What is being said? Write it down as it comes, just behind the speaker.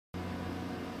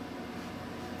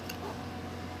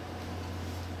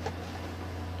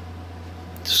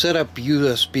set up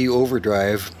USB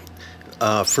Overdrive,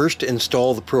 first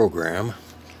install the program,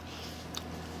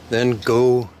 then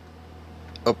go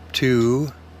up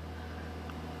to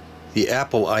the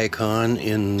Apple icon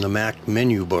in the Mac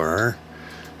menu bar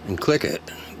and click it.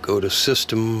 Go to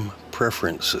System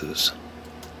Preferences.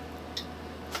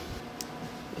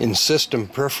 In System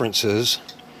Preferences,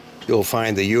 you'll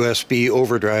find the USB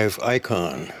Overdrive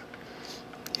icon.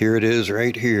 Here it is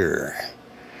right here.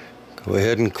 Go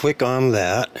ahead and click on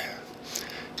that,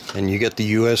 and you get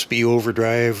the USB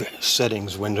Overdrive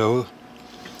settings window,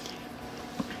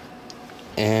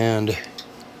 and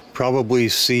probably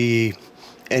see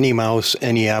any mouse,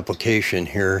 any application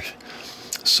here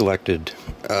selected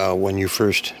when you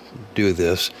first do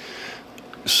this.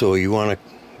 So you want to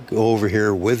go over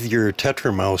here with your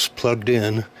TetraMouse plugged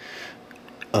in,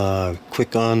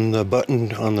 click on the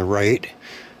button on the right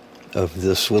of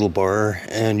this little bar,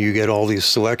 and you get all these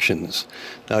selections.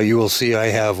 Now you will see I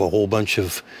have a whole bunch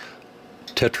of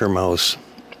TetraMouse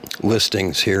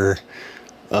listings here.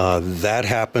 That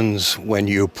happens when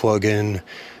you plug in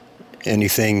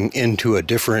anything into a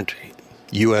different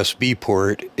USB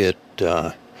port. It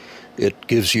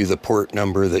gives you the port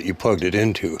number that you plugged it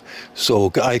into.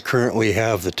 So I currently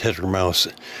have the TetraMouse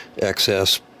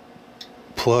XS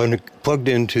plugged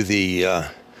into the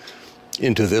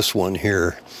into this one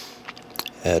here.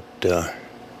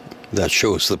 That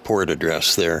shows the port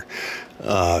address there.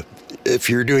 If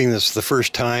you're doing this the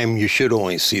first time, you should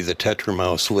only see the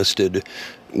TetraMouse listed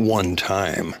one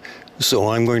time. So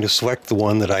I'm going to select the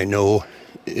one that I know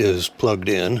is plugged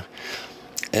in,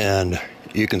 and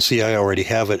you can see I already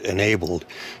have it enabled.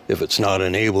 If it's not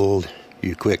enabled,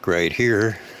 you click right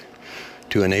here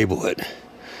to enable it.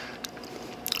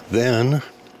 Then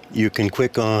you can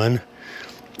click on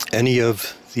any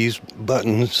of these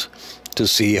buttons to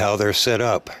see how they're set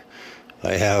up.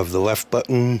 I have the left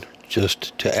button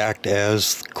just to act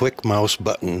as quick mouse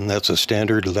button. That's a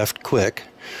standard left click.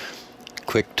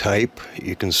 Quick type,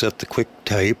 you can set the quick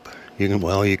type.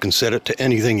 You can set it to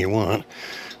anything you want.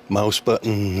 Mouse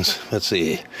buttons, let's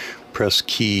see, press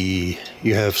key.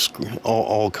 You have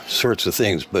all sorts of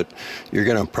things, but you're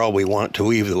going to probably want to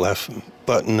leave the left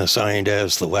button assigned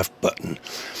as the left button.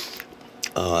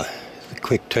 The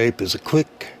quick type is a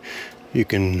click.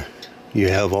 You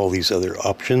have all these other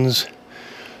options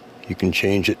you can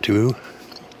change it to,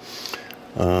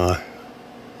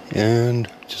 and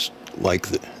just like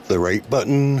the right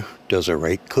button does a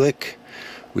right click,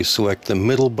 we select the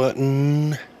middle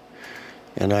button,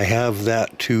 and I have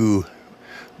that to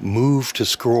move to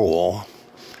scroll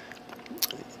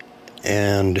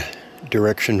and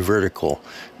direction vertical.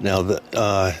 Now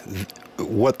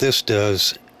what this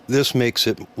does, this makes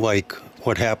it like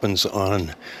what happens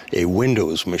on a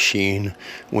Windows machine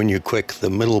when you click the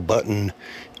middle button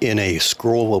in a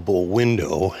scrollable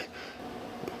window.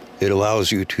 It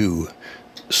allows you to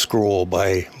scroll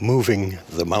by moving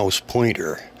the mouse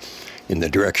pointer in the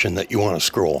direction that you want to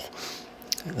scroll.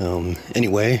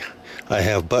 Anyway, I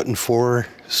have button 4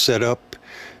 set up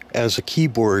as a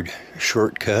keyboard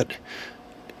shortcut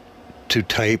to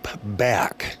type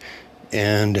back,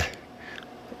 and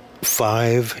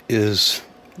 5 is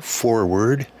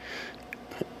forward,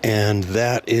 and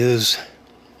that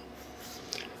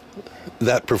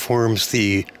performs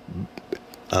the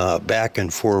back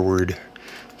and forward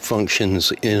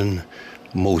functions in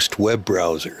most web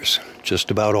browsers, just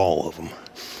about all of them.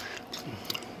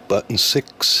 Button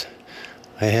 6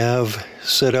 I have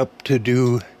set up to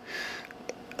do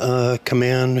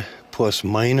command plus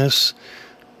minus.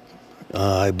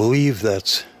 I believe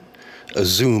that's a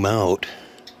zoom out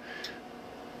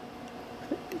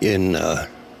in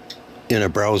a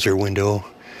browser window,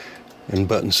 and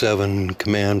button 7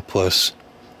 command plus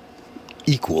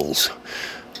equals,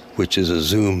 which is a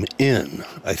zoom in,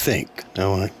 I think.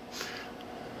 Now I'm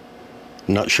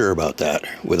not sure about that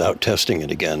without testing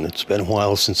it again. It's been a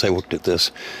while since I looked at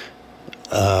this.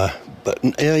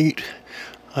 Button 8,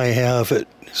 I have it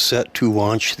set to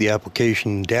launch the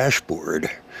application dashboard,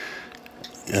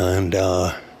 and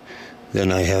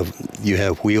then you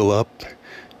have wheel up,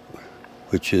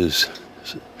 which is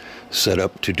set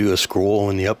up to do a scroll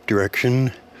in the up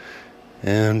direction,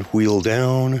 and wheel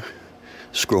down,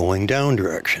 scrolling down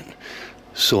direction.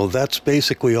 So that's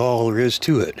basically all there is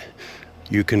to it.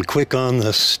 You can click on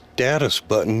the status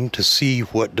button to see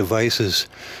what devices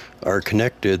are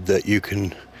connected that you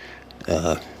can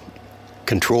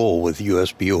control with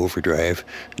USB Overdrive,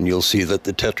 and you'll see that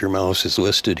the TetraMouse is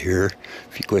listed here.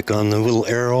 If you click on the little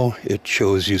arrow, it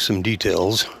shows you some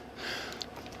details.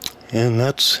 And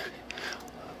that's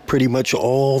pretty much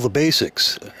all the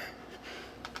basics.